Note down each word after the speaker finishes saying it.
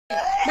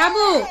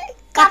बाबू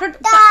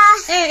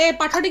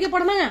पाठ टिके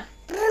पढ़मा ना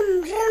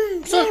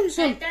सुन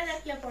सुन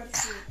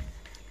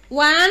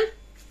 1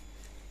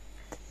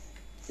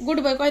 गुड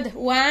बॉय कह दे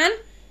 1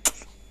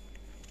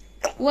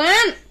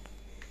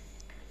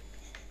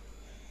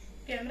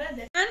 कैमरा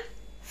दे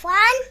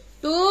 1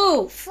 2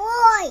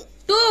 4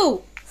 2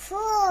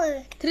 4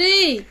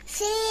 3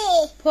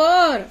 3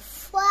 4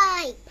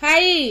 5 5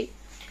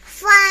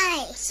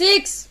 5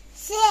 6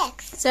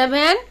 6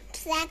 7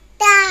 7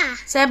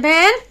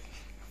 7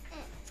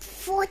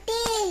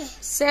 14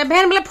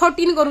 7 बोले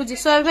 14 करू जी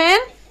 7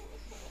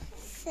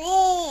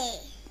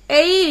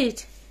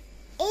 8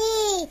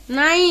 8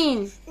 9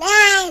 9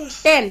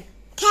 10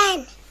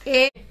 10 ए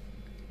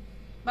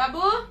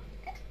बाबू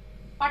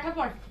पाठ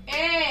पढ़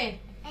A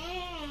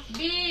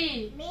B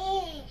B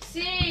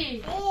C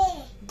A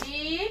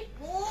D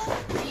B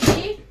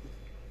E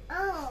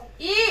O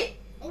ई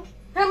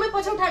फिर मैं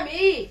पछे उठा में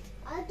ई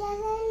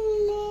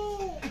Otherly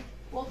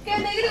ओके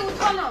देख रही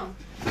उठा ना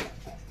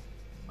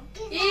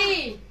ई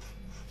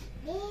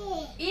B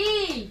E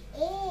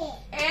A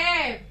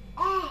F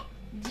F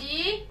ji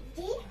G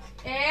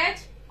H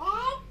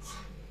H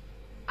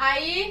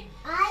I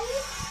I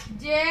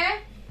J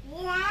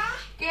J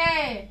के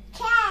K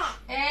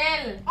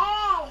L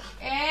L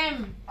M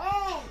M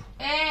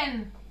N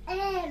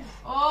N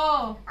O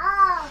O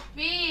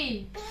P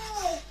P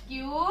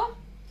Q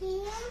Q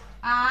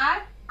are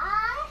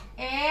R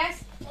S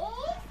S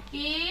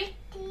T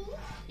T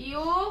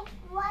you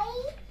Y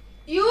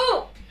you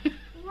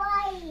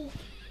Y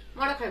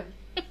मोड़ा खाए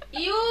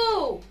you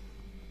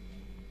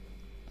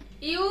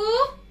you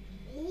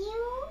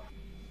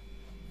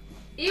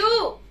U you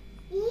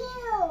U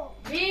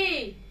we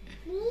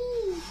V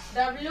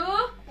W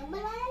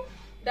double L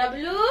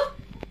W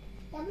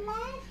double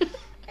L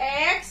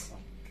x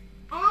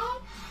X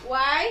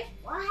Y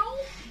Y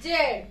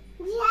Z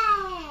Z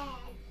Yeah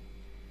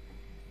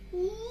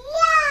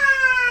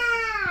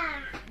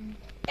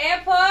A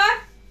for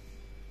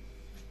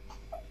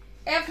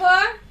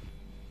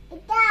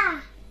Ita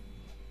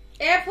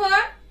A for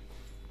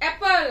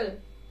Apple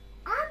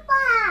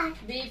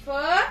Apple B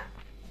for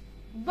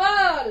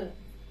ball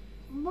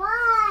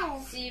Ball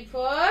C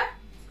for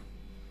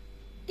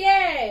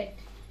cat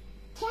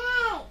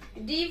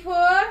Cake D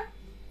for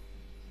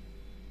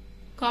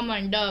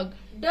common dog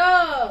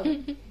dog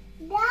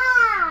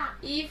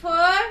Dog E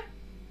for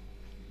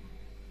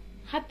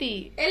हाथी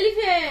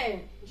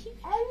elephant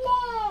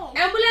Elephant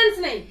ambulance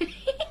नहीं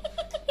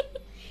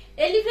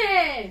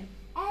elephant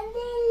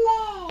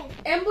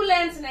Elephant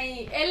ambulance नहीं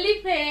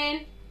elephant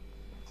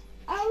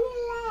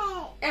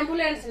Elephant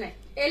ambulance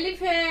नहीं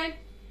elephant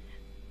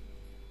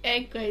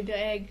egg कह दो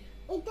egg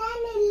Ita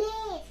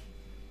leaf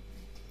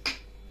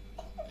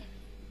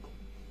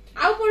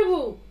आउ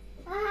पढ़बू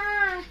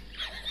Ah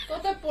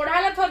तो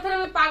पढ़ाला थर थर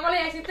में पागल है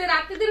ऐसे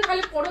रात दिन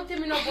खाली पढ़ो थे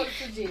मिनो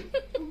पढ़तु जी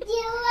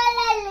Jula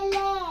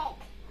leaf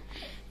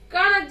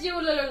कान जीव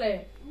ले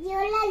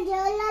Jula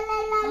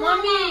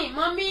mummy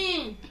mummy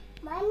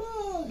Mommy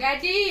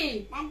daddy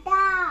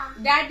Dada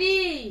daddy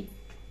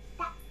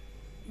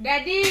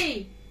daddy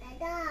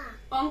Dada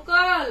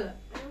uncle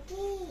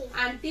Auntie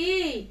aunty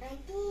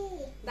Auntie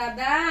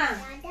दादा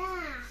Dada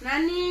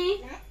नानी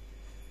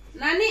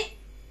नानी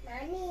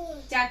Nani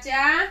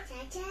चाचा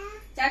Chacha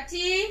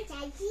चाची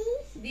Chachi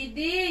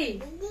दीदी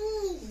Didi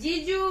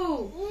जीजू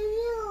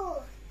Yuyu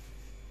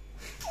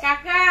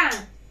काका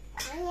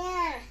Aya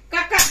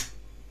काका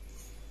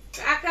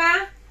काका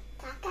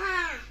Kaka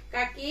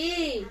काकी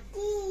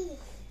Ki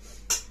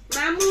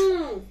मामू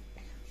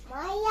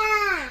Maya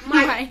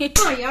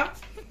माया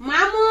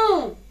मामू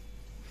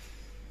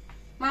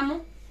मामू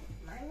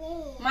Mami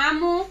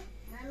मामू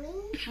Mami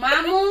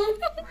मामू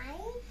Mai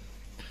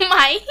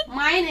माई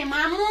माई ने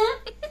मामू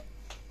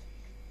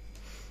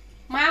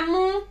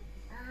मामू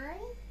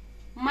Ai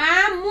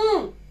मामू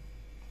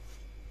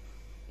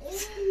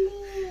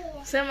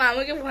Ili से मामू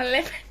के फोन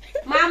ले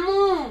मामू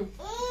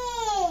E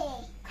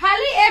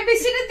खाली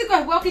एबीसीडी तू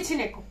कहबो किछि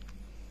ने को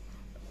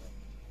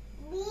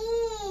B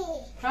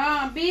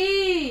हां बी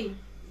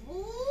B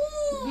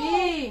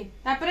बी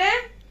तापरे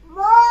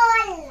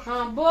Ball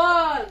हां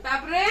बॉल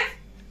तापरे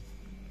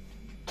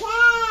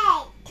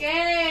Cat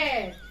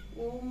cat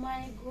oh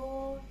my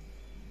God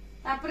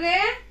तापरे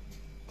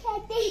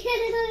Teddy क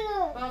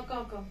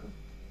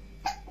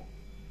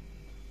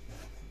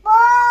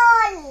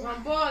Ball हां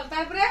बॉल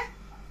तापरे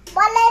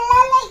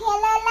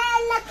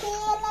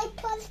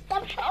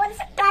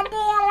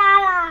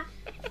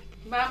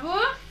बाबू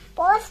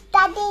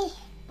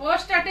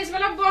पोस्ट स्टैटस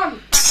वाला बंद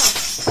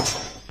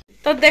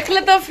तो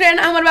देखले तो फ्रेंड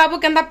हमर बाबू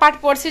केंदा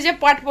पाठ पढ़सी जे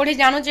पाठ पढ़ी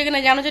जानो जे कि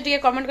नहीं जानो जे टिके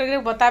कमेंट करके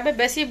बताबे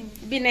बेसी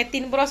भी नहीं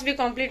 3 बरस भी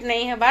कंप्लीट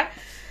नहीं है बार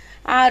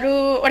आरु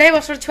 2.5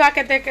 वर्ष छुआ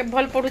केते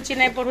भल पढ़ुची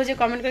नहीं पढ़ुची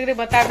कमेंट करके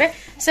बताबे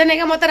से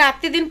नहीं मत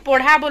राति दिन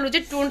पढ़ा बोलू जी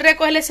टुंडरे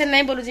कहले से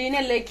नहीं बोलू जी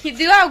इने लिखी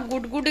दियो आ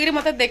गुड गुड करी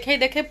मत देखे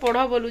देखे पढ़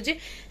बोलू जी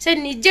से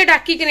निजे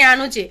डाकी के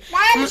आनु जी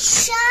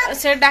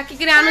से डाकी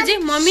के आनु जी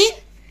मम्मी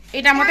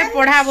एटा मते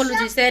पढ़ा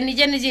बोलुची से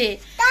निजे निजे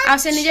आ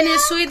से निजे निजे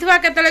सुईथवा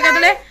केतले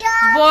केतले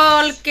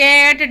बॉल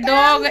कैट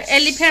डॉग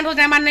एलिफेंट हो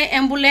माने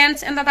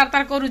एम्बुलेंस एंदा तार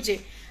तार करूची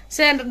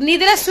से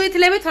निदरे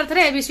सुईथले भी थोर थोर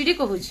एबीसीडी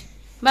कहूची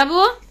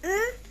बाबू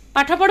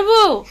पाठ पढ़बू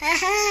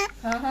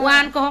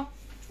 1 कह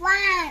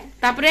 1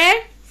 तापरे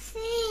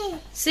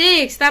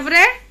 6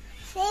 तापरे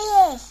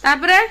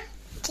तापरे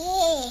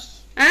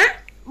हां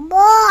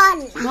ball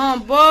हां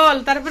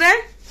बॉल तापरे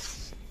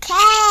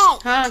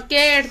cat हां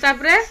कैट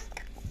तापरे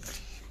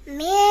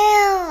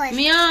meow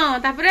मियाओ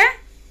तापरे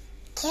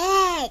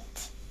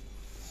cat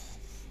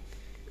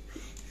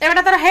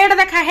एबडा तोर हेड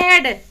देखा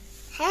हेड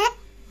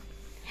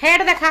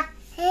हेड देखा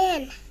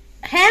hen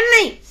हैंड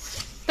नहीं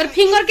तोर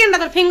फिंगर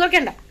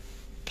केंडा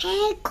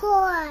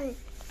penguin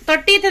तोर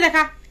टीथ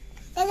देखा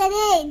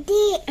D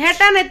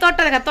हेटा नहीं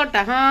तोटा देखा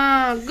तोटा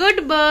हाँ गुड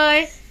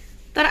बॉय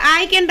तोर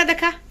आई केंडा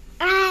देखा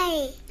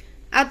eye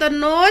आ तोर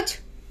नोज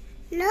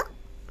look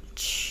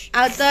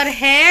आ तोर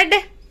हेड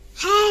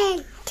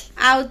hand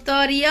आ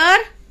तोर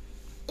year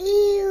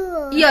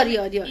ear year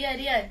year year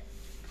यार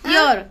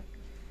ईयर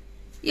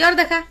ईयर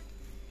देखा e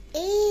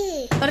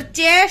तोर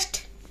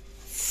चेस्ट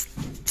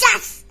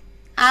chest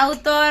आ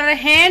तोर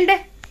hand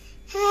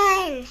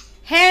hand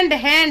hand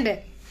hand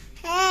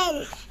hand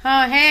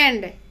हाँ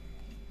हैंड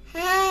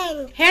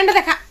hand हैंड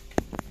देखा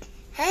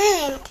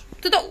hand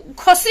तू तो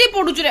खसी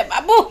पड़ुच रे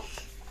बाबू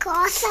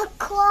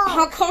Cossaco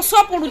हाँ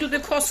खसो पड़ुच तू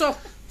खसो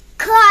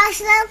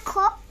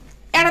Cossaco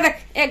एड़ा देख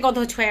एक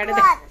गधो छुआ एड़े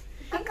देख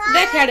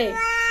देख एड़े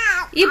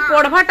ई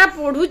पढ़वाटा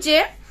पढ़ुचे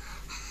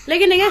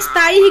लेकिन एगे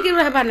स्थायी ही के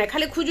रहबार नै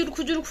खाली खुजुर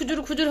खुजुर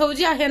खुजुर खुजुर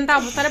होउजी आ हेंता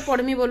अवस्था रे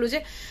पढ़मी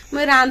बोलुचे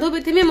मैं रांधु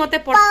बिथिमी मते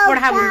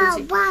पढ़ा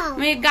बोलुची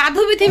मैं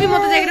गाधु बिथिमी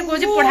मते जेगरे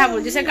कोजे पढ़ा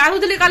बोलुची से गाधु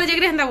दिले काले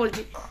जेगरे हेंता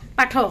बोलची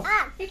पाठ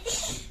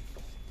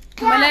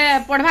माने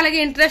पढ़वा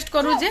लगे इंटरेस्ट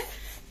करू जे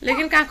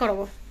लेकिन का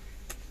करबो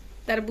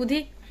तार बुद्धि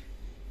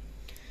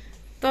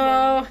तो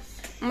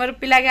मोर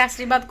पिला के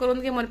आशीर्वाद करूँ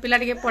कि मोर पिला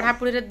टिके पढ़ा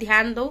पढ़ी रे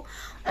ध्यान दो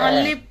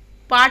ओनली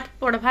पाठ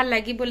पढ़वा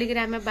लगी बोली कि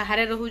हमें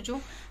बाहर रहूचु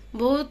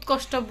बहुत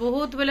कष्ट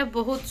बहुत बेले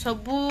बहुत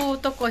सबू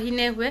तो कही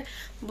नहीं हुए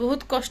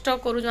बहुत कष्ट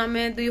करूँ आम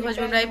दुई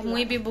हजबैंड वाइफ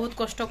मुई भी बहुत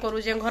कष्ट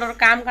करूँ घर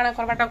काम काना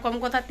करवाटा कम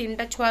कथा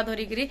 3टा छुआ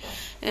धरिकी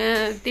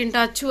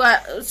 3टा छुआ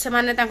से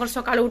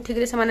सकाल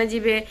उठिक से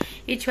जीवे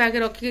ई छुआ के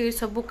रखी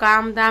सब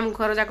काम दाम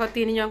घर जाक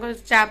 3 जन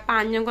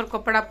 5 जन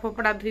कपड़ा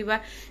फपड़ा धुआ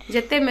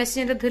जिते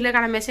मेसीन धुले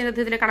काना मेसीन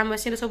धुले काना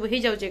मेसीन सब हो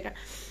जाऊे का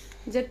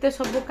जिते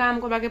सब काम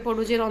करवाके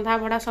पड़ुचे रंधा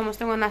भड़ा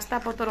समस्त नास्ता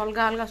पतर अलग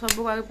अलग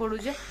सब आगे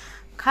पड़ुचे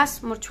खास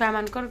मोर छुआ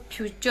मानकर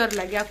फ्यूचर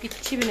लगे आ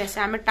किछि भी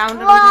नहीं आम टाउन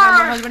रे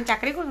हमर हस्बैंड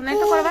चाकरी करू नहीं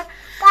तो करबा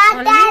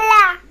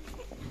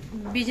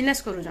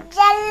बिजनेस करू जा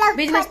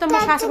बिजनेस तो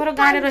मोर सास घर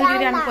गांव रे रहि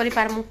रे हम करि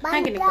पारमु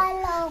हां कि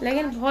नहीं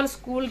लेकिन भल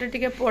स्कूल रे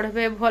टिके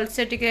पढ़बे भल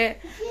से टिके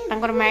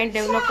तांकर माइंड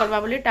डेवलप करबा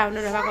बोली टाउन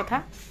रे रहबा कथा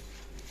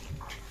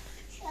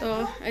तो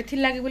एथि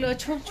लागि बोले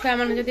अछु छुआ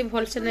मान जदी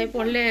भल से नहीं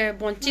पढ़ले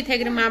बंचित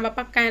हे रे मां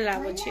बापा काहे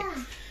लाभ अछि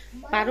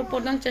पारु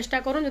पर्यटन चेष्टा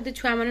करू जदी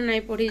छुआ माने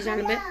नहीं पढ़ी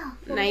जानबे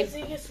नहीं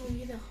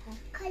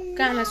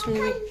कहना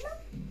सुनबी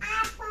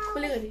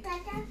खुली गरी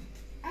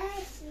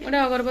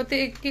ओडा अगरबत्ती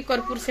की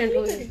कर्पूर सेंट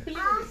हो जे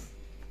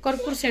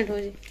कर्पूर सेंट हो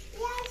जे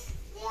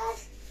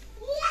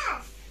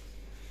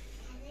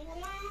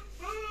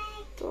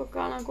तो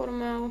काना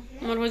करमे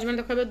मोर हस्बैंड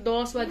देखबे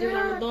 10 बजे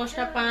गला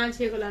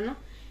 10:05 हे गला न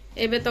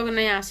एबे तक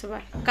नहीं आसबा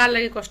काल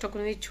लगे कष्ट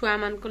कर छुआ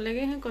मान को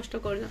लगे हैं कष्ट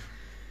कर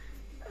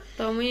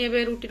तो मुई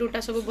एबे रोटी रोटा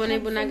सब बने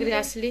बना के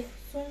आसली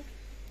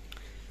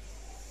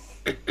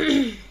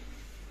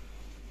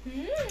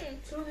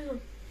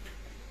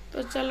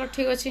तो चलो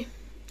ठीक अच्छे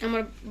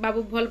हमर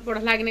बाबू भल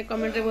पढ़ला कि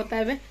कमेंट रे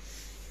बताबे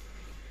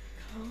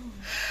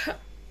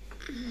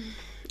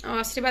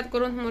आशीर्वाद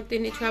करूँ मोर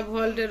 3 छुआ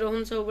भल रे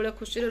रहन सब बड़े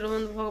खुशी रे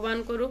रहन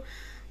भगवान करू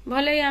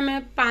भले आमे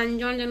 5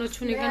 जन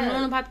अच्छु नहीं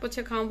नून भात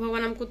पछे खाऊ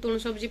भगवान हमको तुण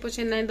सब्जी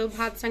पछे नहीं दो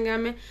भात संगे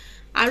आमे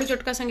आलू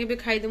चटका संगे भी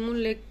खाई देमु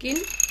लेकिन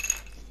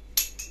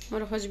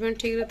मोर हस्बैंड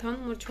ठीक रे थन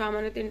मोर छुआ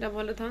माने 3टा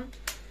भल थन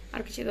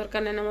और किसी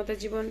दरकार नहीं ना मत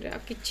जीवन रे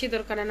किसी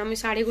दरकार नहीं ना मुझे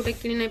शाढ़ी गोटे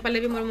किनी नहीं पाले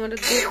भी मोर मन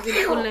दुख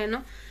बिल्कुल नहीं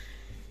न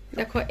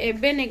देखो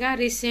एबे नेगा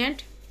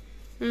रिसेंट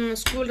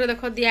स्कूल रे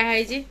देखो दिया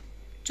है जी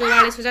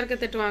 44,000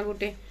 केते टका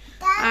गोटे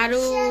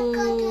आरो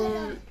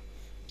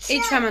ए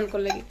छुआ मान को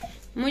लगी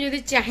मुझे यदि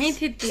चाही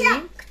थी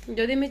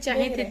जदि मैं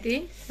चाही थी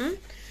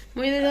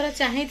मुझे यदि धर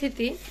चाही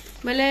थी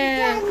बेले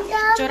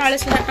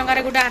 44,000 टका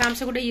रे गोटे आराम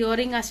से गोटे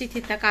इयरिंग आसी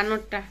थिता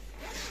कानटा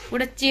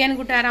गोटे चेन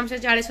गोटे आराम से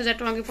 40,000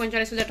 टका कि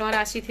 45,000 टका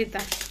आसी थिता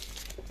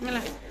होला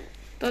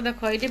तो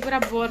देखो ये पूरा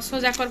वर्ष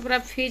जाकर पूरा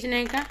फीज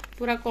नहीं का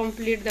पूरा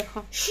कंप्लीट देखो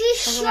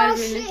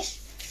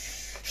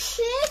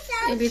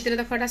ये भीतर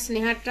देखो एटा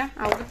स्नेहाटा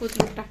आ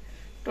पुतलुटा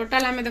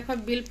टोटल हमें देखो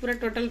बिल पूरा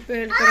टोटल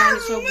पेड करा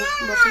सब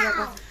वर्ष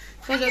जाकर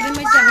तो जदि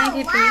मैं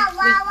चाहे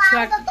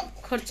छुआ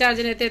खर्चा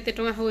जने एते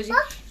टका हो जी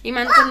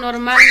इमान को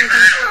नॉर्मल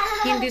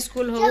हिंदी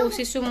स्कूल हो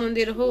शिशु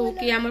मंदिर हो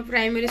कि हमर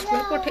प्राइमरी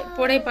स्कूल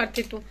पढ़े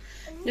पारती तू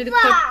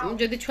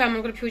जदि छुआ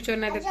मन फ्यूचर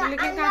ना देख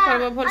लेकिन का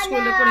करबो भल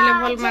स्कूल रे पढ़ले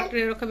भल मार्क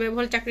रे रखबे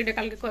भल चाकरी डे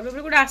काल के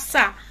करबे गोटे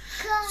आशा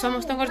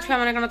समस्त छुआ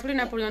माने कना थोड़ी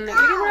ना पढ़न ना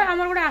लेकिन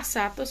हमर गोटे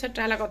आशा तो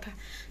सेटा हला कथा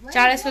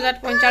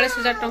 40,000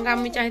 45,000 टंका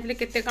हम चाहिए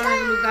केते काना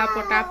लुगा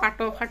पटा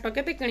पाटो फाटो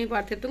केते किनी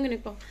पारथे तू किनी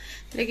कह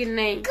लेकिन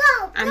नहीं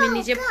आमी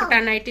निजे फटा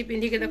नाइटी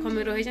पिंधी के देखो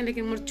में रही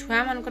लेकिन मोर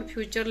छुआ मान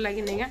फ्यूचर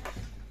लगी नहीं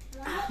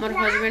मोर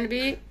हस्बैंड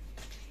भी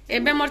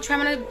एबे मोर छुआ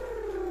माने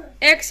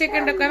 1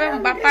 सेकंड कहबे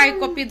बापा ई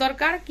कॉपी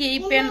दरकार कि ई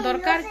पेन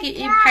दरकार कि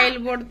ई फाइल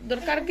बोर्ड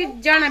दरकार कि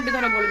जाना भी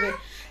धर बोलबे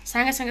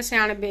संगे संगे से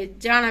आनबे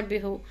जाना भी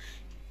हो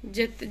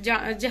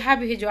जहा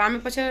भी जो आमे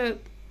पछे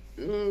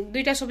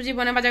दुईटा सब्जी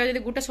बनेबा जगह यदि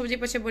गुटे सब्जी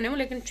पछे बनेमु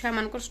लेकिन छुआ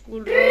मान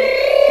स्कूल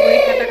बही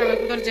खाता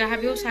कागज जहा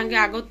भी हो संगे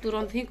आग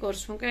तुरंत ही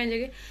करसु कहे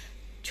जे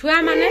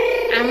छुआ माने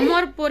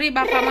हमर परी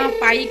बापा मां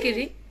पाई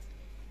करी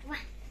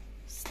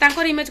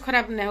तांकर इमेज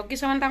खराब नै हो कि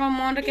समान तांकर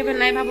मन रे केबे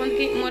नै भाबन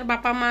कि मोर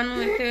बापा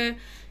मानु एते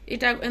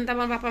इटा एंता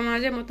मोर बापा मां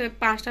जे मते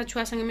 5टा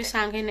छुआ संगे में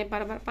सांगे नै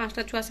पारबार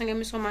 5टा छुआ संगे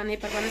में समान नै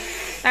पारबार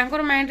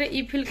तांकर माइंड रे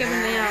ई फील केबे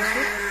नै आसु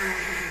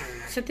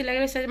सेति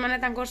लागे से माने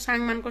तांकर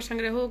सांग मान को संग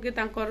रे हो कि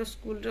तांकर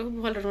स्कूल रे हो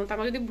भल रहू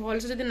तांकर जदी भल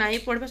से जदी नै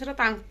पढबे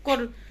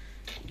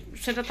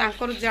सेटा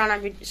तांकर जाना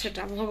भी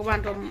सेटा भगवान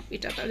रो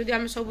इटा जदी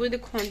हम सब जदी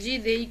खंजी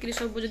देई कि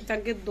सब जदी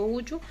तांके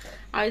दोउछु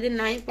आ जदी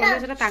नै पढबे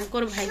सेटा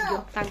तांकर भाग्य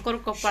तांकर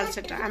कपाल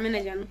सेटा हमें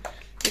नै जानू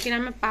लेकिन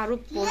हमें पारू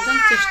पर्यटन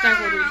चेष्टा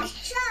करू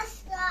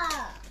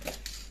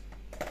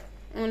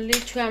ओनली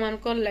छुआ मान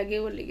को लगे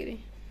बोली गिरी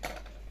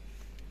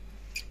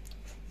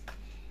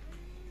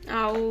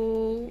आउ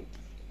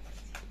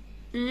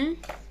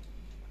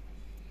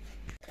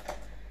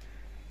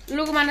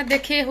लोग माने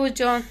देखे हो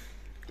जो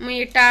मुई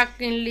एटा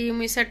किनली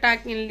मुई सेटा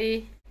किनली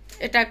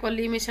एटा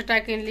कली मुई सेटा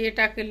किनली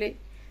एटा कली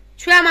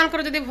छुआ मान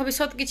जदी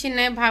भविष्य किछि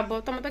नै भाबो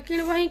त मत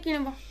किनबो ही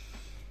किनबो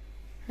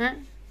हैं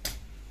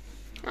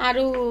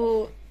आरो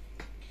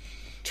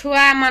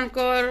छुआ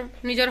मानकर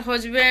निजर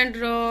हस्बैंड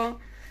रो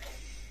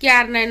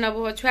केयर नै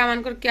नबो छुआ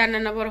मानकर केयर नै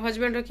नबो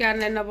हस्बैंड रो केयर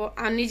नै नबो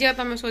आ निजे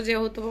तमे सोजे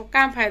होतबो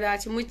का फायदा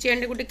अछि मुई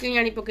चेंड गुटे किनी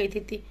आनी पकई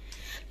थी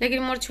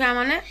लेकिन मोर छुआ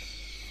माने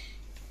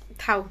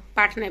थाउ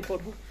पाठ नै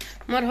पढू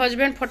मोर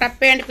हस्बैंड फोटा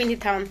पैंट पिंधी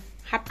थाउन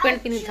हाफ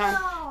पैंट पिंधी थाउन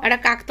एडा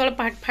काकतल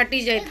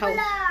फाटी जाय थाउ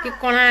कि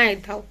कोना आइ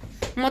थाउ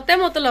मते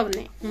मतलब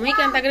नै मुई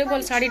केनता करे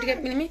बोल साड़ी टिके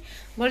पिनमी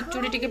बोल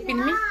चूड़ी टिके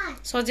पिनमी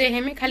सजे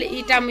हेमी खाली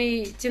ईटा मुई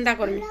चिंता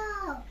करमी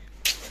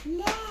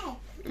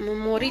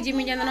मोरी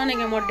जिमी जन नै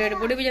के मोर डेड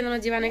बॉडी भी जन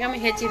जीवन के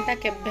हे चिंता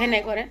केभे नै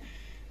करे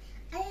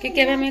कि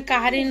केभे में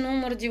कहारी नु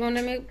मोर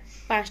जीवन में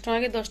 5 टका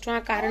के 10 टका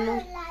कहारी नु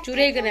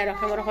चुरे के नै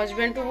रखे मोर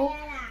हस्बैंड हो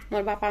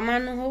मोर बापा मां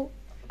नु हो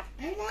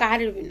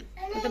कहारी भी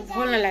मते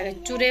भल न लागे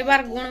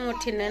चुरेबार गुण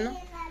मोठी नै न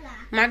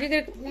मागे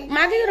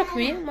के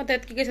रखमी मते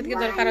एतकी के सेतकी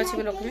दरकार अछि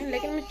बे रखमी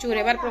लेकिन मैं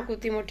चुरेबार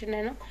प्रकृति मोठी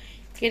नै न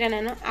केरा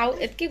नै न आउ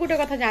एतकी गुटे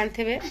कथा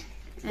जानथेबे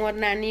मोर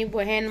नानी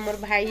बहन मोर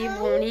भाई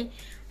भौणी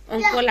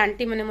अंकल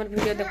आंटी माने मोर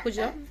वीडियो देखु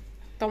जो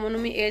तमनु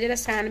मी एज रे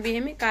सान भी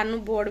हेमी कानु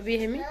बोर्ड भी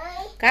हेमी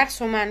कार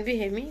समान भी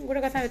हेमी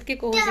गोटे कथा एतकी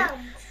कहू जे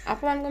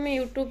अपन को मैं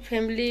यूट्यूब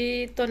फैमिली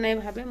तो नै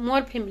भाबे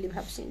मोर फैमिली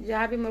भाबसी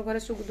जहा भी मोर घर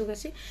सुख दुख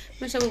आसी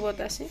मैं सब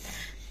बतासी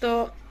तो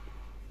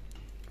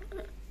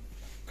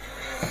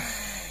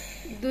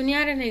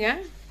दुनिया रे नेगा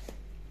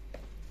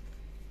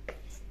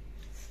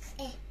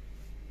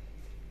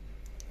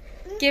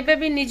केबे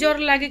भी निजर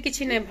लागे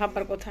किछि नै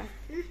भाबर कथा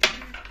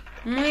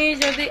मुई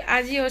जदी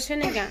आजी ओछे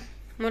नेगा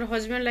मोर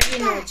हस्बैंड लगी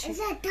न अछि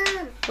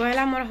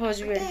पहला मोर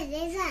हस्बैंड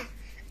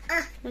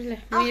बुझले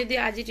मुई यदि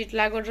आजी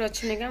टिटलागढ़ रे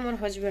अछि नेगा मोर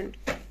हस्बैंड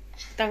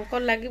तांकर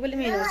लागि बोली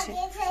मैं अछि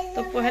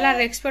तो पहला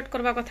रेस्पेक्ट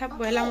करबा कथा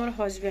पहला मोर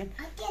हस्बैंड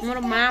मोर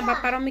मां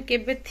बापा रो मी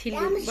केबे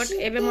थिली बट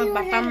एबे मोर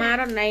बापा मां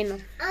रो नै न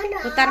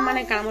तो तार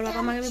माने का मोर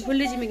बापा मां के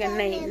भूली जिमी का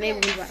नै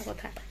भूलबा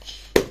कथा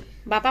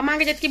बापा मां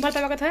के जतकी भल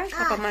पाबा कथा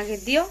बापा मां के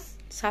दियो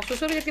सास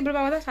ससुर के जतकी भल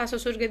पाबा कथा सास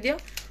ससुर के दियो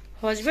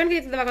हस्बैंड के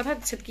जतकी देबा कथा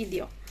सेतकी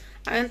दियो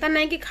एंता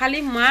नहीं कि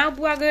खाली माँ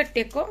बुआ के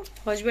टेको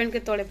हस्बैंड के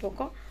तले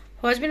पको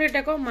हस्बैंड के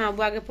टेको माँ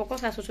बुआ के पको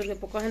सास ससुर के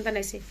पको हेंता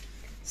नहीं से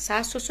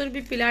सास ससुर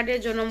भी पिलाटे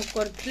जन्म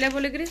करथिले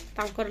बोली करी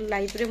तांकर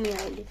लाइफ रे मुई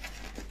आइली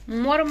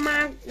मोर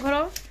माँ घर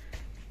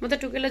मते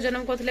टुकेले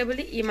जन्म करथिले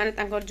बोली ई माने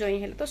तांकर जई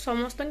हेले तो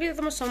समस्त के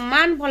तुम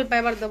सम्मान भल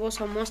पाइबार देबो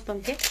समस्त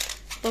के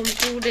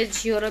तुमको गुटे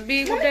झियर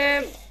भी गुटे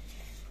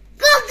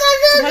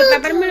भल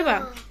पाइबार मिलबा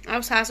आ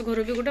सास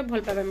घर भी गुटे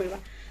भल पाइबार मिलबा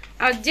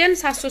आ जेन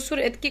सास ससुर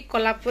एतकी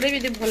कला परे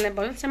भी भल नै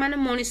पावन से माने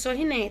मनुष्य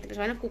ही नै हेतबे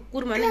माने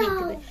कुकुर माने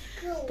हेतबे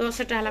तो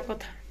सेटा हला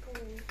कथा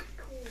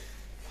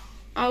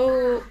आ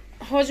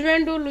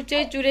हस्बैंड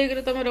लुचै चुरै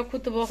के तमे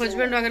रखुतबो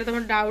हस्बैंड अगर तमे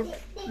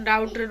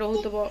डाउट रे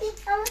रहउतबो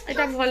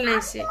एटा भल नै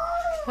से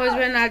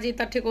हस्बैंड आजी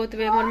त ठीक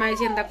होतबे मोर माई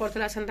चिंता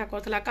करथला संता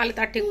करथला काली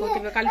ता ठीक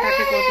होतबे काली ता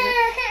ठीक होतबे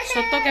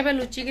सत्य केबे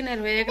लुची कि नै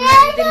रहे एक ना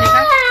एक दिन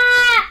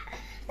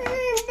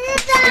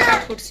एटा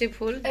फुटसी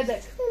फूल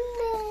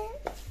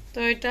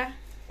तो एटा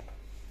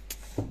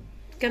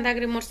केंदा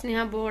करी मोर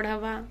स्नेहा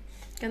बढ़ावा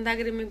केंदा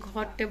करी मैं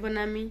घरटे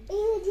बनामी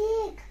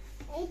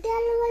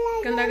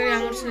केंदा करी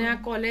हमर स्नेहा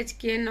कॉलेज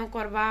के न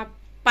करबा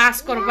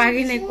पास करबा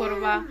कि नहीं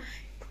करबा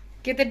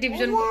केते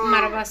डिवीजन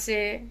मारबा से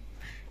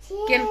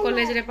केन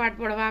कॉलेज रे पाठ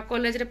पढ़वा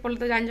कॉलेज रे पढ़ले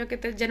तो जान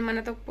केते जेन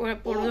माने तो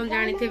पढ़ोन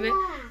जानी थिबे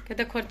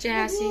केते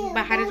खर्चा आसी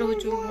बाहर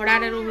रहउचु भड़ा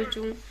रे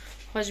रहउचु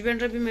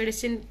हस्बैंड रे भी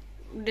मेडिसिन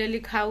डेली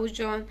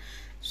खाउचन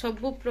सब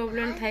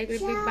प्रॉब्लम थाई के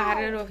भी बाहर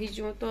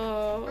रहीचु तो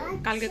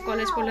काल के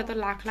कॉलेज पढ़ले तो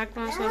लाख लाख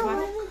टका सरबा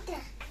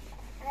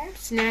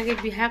स्नेहा के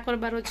बिहा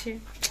करबार अछि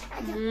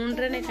मुंड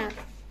रे ने का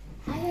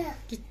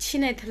किछि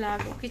नै थला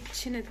आगो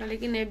किछि नै थला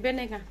लेकिन एबे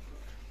नै का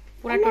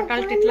पूरा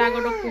टोटल टिटला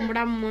गोडो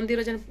कुमड़ा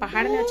मंदिर जन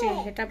पहाड़ में अछि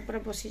हेटा पूरा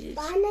बसी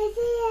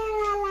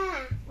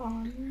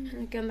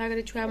केंदा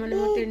करी छुआ माने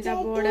मोर तीनटा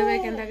बड़वे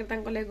केंदा करी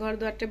तांको ले घर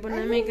दुआरटे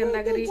बनामी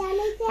केंदा करी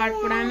पाठ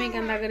पढ़ामी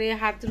केंदा करी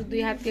हाथ रु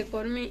दुई हाथ के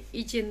करमी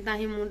ई चिंता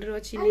ही मुंड रे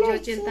अछि निजो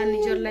चिंता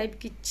निजो लाइफ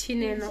किछि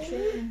नै न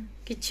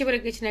किछि बरे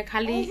किछि नै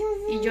खाली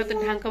इज्जत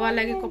ढांकवा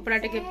लागि कपड़ा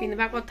टे के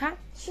पिनबा कथा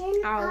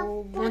आ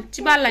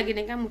बंचबा लागि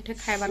नै का मुठे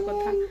खाइबार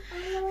कथा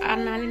आ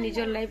नाले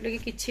निजो लाइफ लागि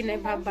किछि नै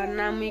भाबबा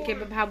ना मुई के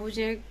भाबु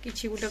जे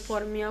किछि गुटे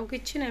करमी आ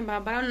किछि नै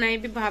भाबा नै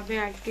भी भाबे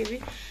आके भी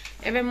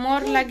एबे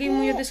मोर लागि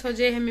मु यदि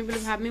सजे हेमी बोले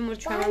भाबमी मोर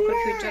छुआ मन को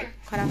फ्यूचर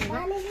खराब होबा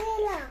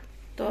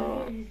तो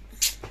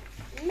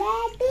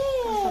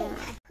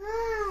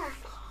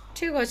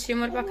ठीक अछि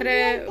मोर पाखरे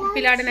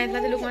पिलाडे नै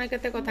थला लोक माने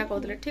केते कथा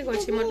कहतले ठीक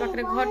अछि मोर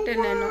पाखरे घर टे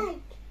नै न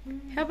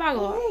हेबा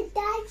घर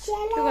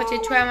ठीक अछि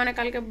छुआ माने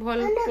काल के भल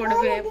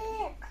पढ़बे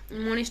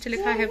मनिष्ठ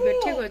लिखा हेबे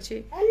ठीक अछि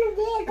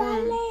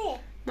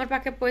मोर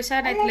पाखे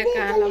पैसा नै थले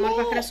काहला मोर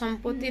पाखरे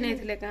संपत्ति नै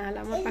थले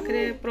काहला मोर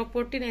पाखरे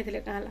प्रॉपर्टी नै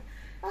थले काहला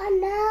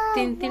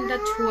तीनटा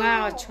छुआ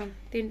अछन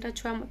तीनटा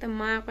छुआ मते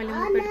मां कहले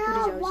मो पेट पूरी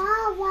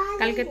जाउ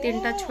काल के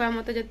तीनटा छुआ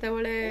मते जते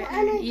बेले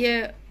ये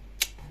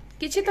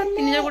किछि तो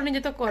 3 जन गोटे जे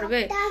तो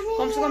करबे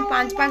कम से कम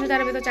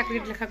 5,000 भी तो चाकरी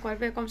लेखा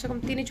करबे कम से कम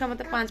 3 छुआ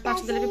मते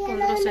 5 देले भी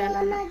 1500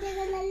 होला ना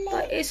तो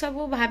ए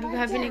सब भाभी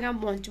भाभी ने का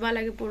बंचबा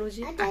लागि पड़ो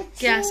छी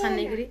आके आशा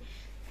नै करी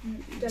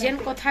जेन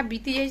कथा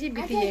बीती जाई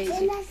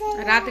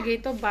रात गई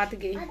तो बात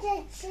गई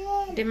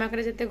दिमाग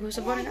रे जते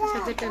घुसबो ना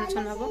सेते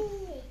टेंशन हबो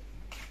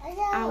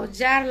आ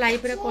जार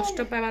लाइफ रे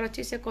कष्ट पाइबार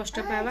अछि से कष्ट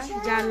पाइबा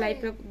जार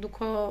लाइफ रे दुख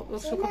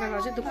सुख पाइबार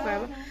अछि दुख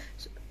पाइबा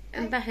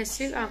एंता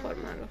हेसी आ कर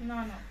मारो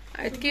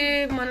एतके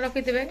मन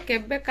रखितबे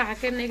केबे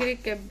काके नै करी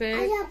केबे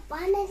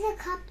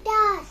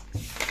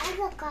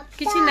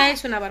किछि नै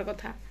सुनाबार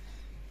कथा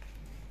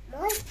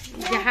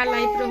जहा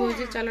लाइफ रे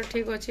होजी चलो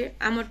ठीक अछि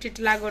हमर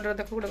टिटला गोडर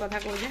देखो गोटे कथा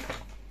कहू जे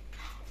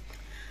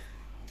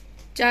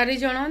 4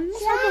 जन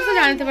सब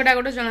जानिथे बेटा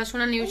गोटे जणा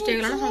सुना न्यूज टे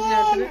गला सब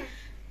जानिथे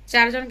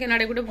 4 जन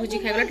केनाडे गोटे भुजी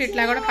खाइ गला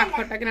टिटला गोटे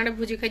पाखटा केनाडे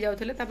भुजी खाइ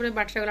जाउथले तापर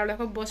बाटरे गला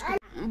देखो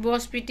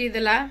बस पीटी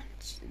देला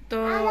तो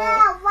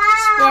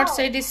स्पॉट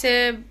सेडी से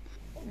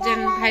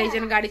जन भाई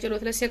जन गाड़ी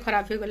चलौथले से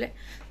खराब हो गले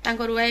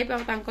तांकर वाइफ आ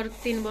तांकर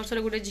 3 वर्ष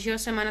रे गोटे झियो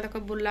से माने तक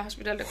बुल्ला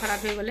हॉस्पिटल रे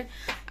खराब हो गले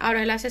आ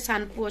रहला से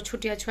सानपु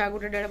छुटिया छुआ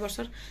गोटे 1.5 वर्ष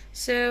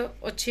से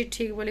अछि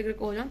ठीक बोली के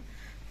कहजन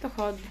तो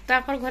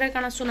ताकर घरे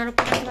काना सोनार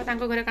पटा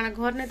तांको घरे काना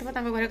घर नै थबा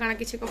तांको घरे काना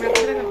किछि कपड़ा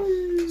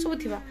करे सब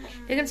थिबा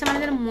लेकिन से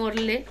माने जन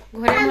मोरले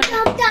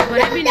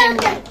घरे भी नै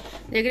मोरे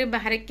जेकरी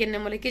बाहर केने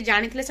मोले कि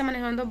जानितले से माने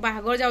हम तो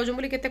बाहर जाउ जो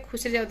बोली केते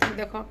खुशी जाउथि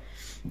देखो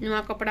नुआ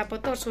कपड़ा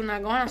पत्तर सोना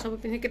गहना सब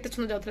पिने केते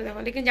सुन जाउथले देखो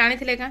लेकिन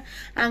जानितले का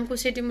हमको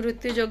सेठी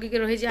मृत्यु जोगी के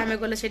रहि जे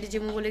हमें गले सेठी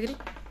जिमु बोले कि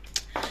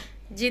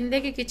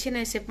जिंदगी किछि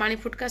नै से पानी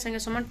फुटका संगे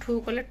समान ठू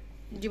कले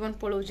जीवन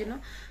पळौजी न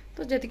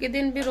तो जतिके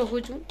दिन भी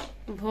रहूचु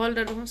भल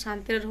रहूँ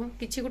शांति रहूँ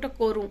किछि गोटे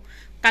करूँ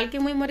काल के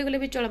मुई मरी गले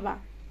भी चलबा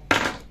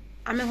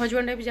आमे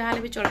हस्बैंड भी जहाँ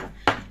भी चलबा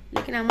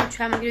लेकिन आम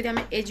छुआ मान आम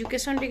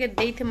एजुकेशन टे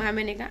देते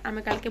आमे निका आम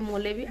काल के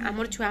मोले भी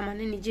आमर छुआ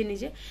मैंने निजे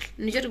निजे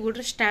निजर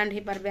गोटे स्टैंड हो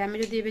पारे आम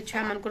जब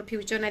छुआ मान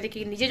फ्यूचर ना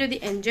देखिए निजे जब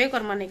एंजॉय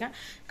करमा निका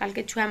काल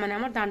के छुआ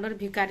मैंने दांडर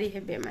भिकारी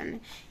हेबे माने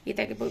ये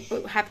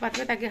हाथ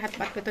पातबे ताकि हाथ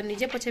पातबे तो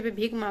निजे पछे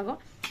भीख माग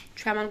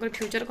छुआ मान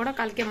फ्यूचर कड़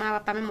काल के माँ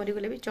बापा में मरी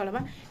गले भी चलबा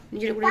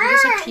निजे गोटे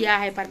से ठिया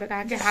हो पारे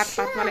क्या हाथ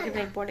पातवा लगे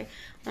नहीं पड़े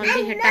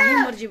ओनली हेटा ही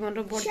मोर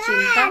जीवन बड़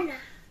चिंता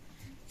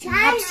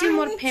भावसी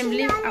मोर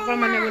फैमिली आपण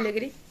मैंने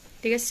बोले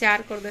ठीक है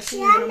शेयर कर देसी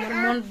मोर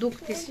मन दुख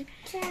थीसी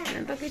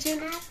तो किसी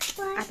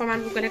आप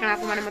मान को कहले का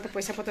आप माने मते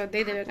पैसा पत्र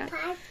दे देबे का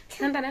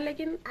नंता ना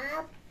लेकिन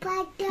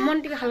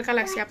मन टिके हल्का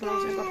लागसी आप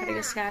लोग से कथा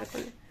टिके शेयर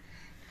करले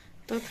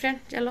तो फ्रेंड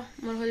चलो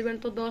मोर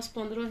हस्बैंड तो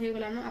 10-15 हो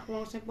गला न आप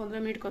लोग से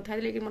 15 मिनट कथा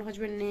दे लेकिन मोर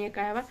हस्बैंड नहीं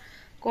कहबा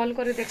कॉल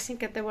करे देखसी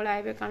केते बळे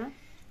आइबे काना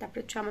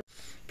तापर छुआ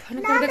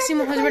फोन कर देखसी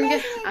मोर हस्बैंड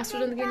के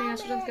आसुरन के नहीं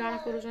आसुरन काना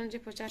करूजन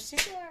जे 50